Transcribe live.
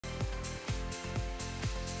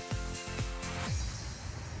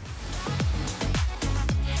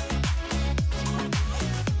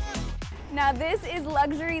Now this is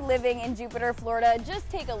luxury living in Jupiter, Florida. Just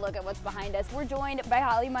take a look at what's behind us. We're joined by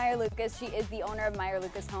Holly Meyer Lucas. She is the owner of Meyer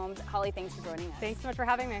Lucas Homes. Holly, thanks for joining us. Thanks so much for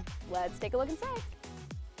having me. Let's take a look inside.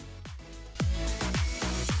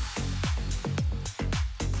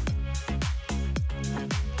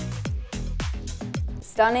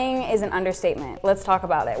 Stunning is an understatement. Let's talk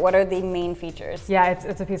about it. What are the main features? Yeah,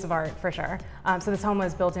 it's a piece of art for sure. So this home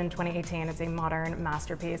was built in 2018. It's a modern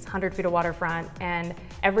masterpiece, 100 feet of waterfront, and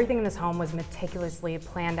everything in this home was meticulously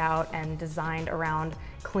planned out and designed around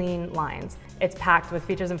clean lines. It's packed with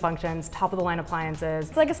features and functions, top of the line appliances.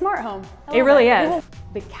 It's like a smart home. It really is.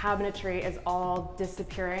 The cabinetry is all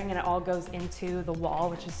disappearing and it all goes into the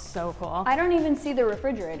wall, which is so cool. I don't even see the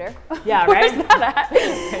refrigerator. Yeah, right? Where's that at?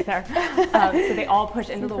 Right there. So they all push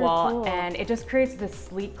into the wall, cool. And it just creates this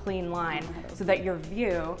sleek, clean line so that your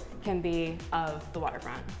view can be of the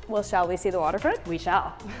waterfront. Well, shall we see the waterfront? We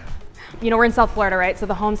shall. You know, we're in South Florida, right? So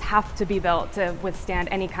the homes have to be built to withstand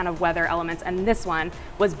any kind of weather elements, and this one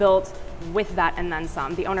was built with that and then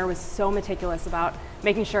some. The owner was so meticulous about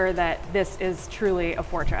making sure that this is truly a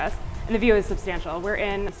fortress, and the view is substantial. We're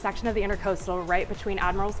in a section of the Intercoastal right between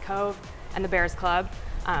Admirals Cove and the Bears Club.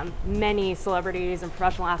 Many celebrities and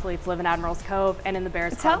professional athletes live in Admirals Cove and in the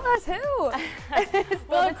Bears Club. Tell us who.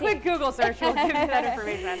 Well, a quick Google search will give you that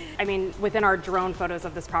information. I mean, within our drone photos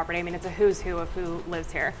of this property, I mean, it's a who's who of who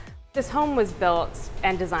lives here. This home was built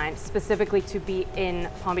and designed specifically to be in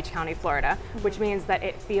Palm Beach County, Florida, which means that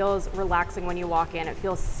it feels relaxing when you walk in. It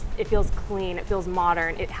feels clean, it feels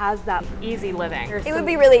modern, it has that easy living. It would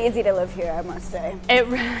be really easy to live here, I must say. It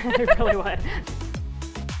really would.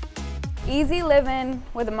 Easy living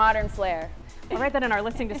with a modern flair. I'll write that in our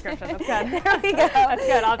listing description. That's good. There we go. That's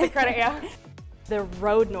good. I'll take credit, yeah. The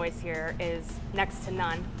road noise here is next to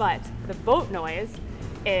none, but the boat noise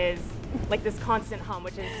is like this constant hum,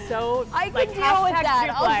 which is so I can like, deal with that.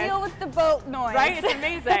 Duke I'll life. deal with the boat noise. Right? It's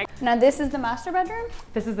amazing. Now this is the master bedroom?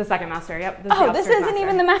 This is the second master, yep. Oh, this isn't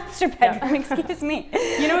even the master bedroom, excuse me.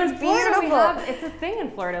 You know, in Florida, beautiful. it's a thing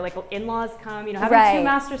in Florida, like in-laws come, you know, having two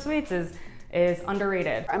master suites is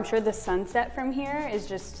underrated. I'm sure the sunset from here is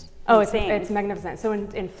just insane. It's magnificent. So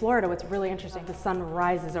in Florida, what's really interesting, the sun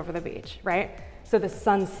rises over the beach, right? So the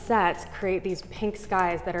sunsets create these pink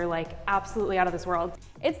skies that are like absolutely out of this world.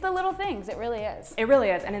 It's the little things, it really is. It really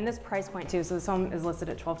is, and in this price point too, so this home is listed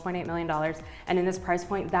at $12.8 million, and in this price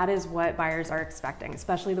point, that is what buyers are expecting,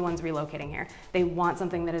 especially the ones relocating here. They want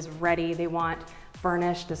something that is ready, they want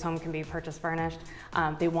furnished, this home can be purchased furnished.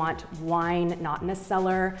 They want wine, not in a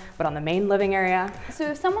cellar, but on the main living area.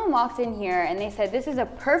 So if someone walked in here and they said, this is a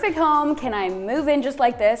perfect home, can I move in just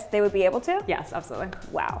like this, they would be able to? Yes, absolutely.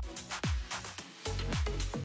 Wow.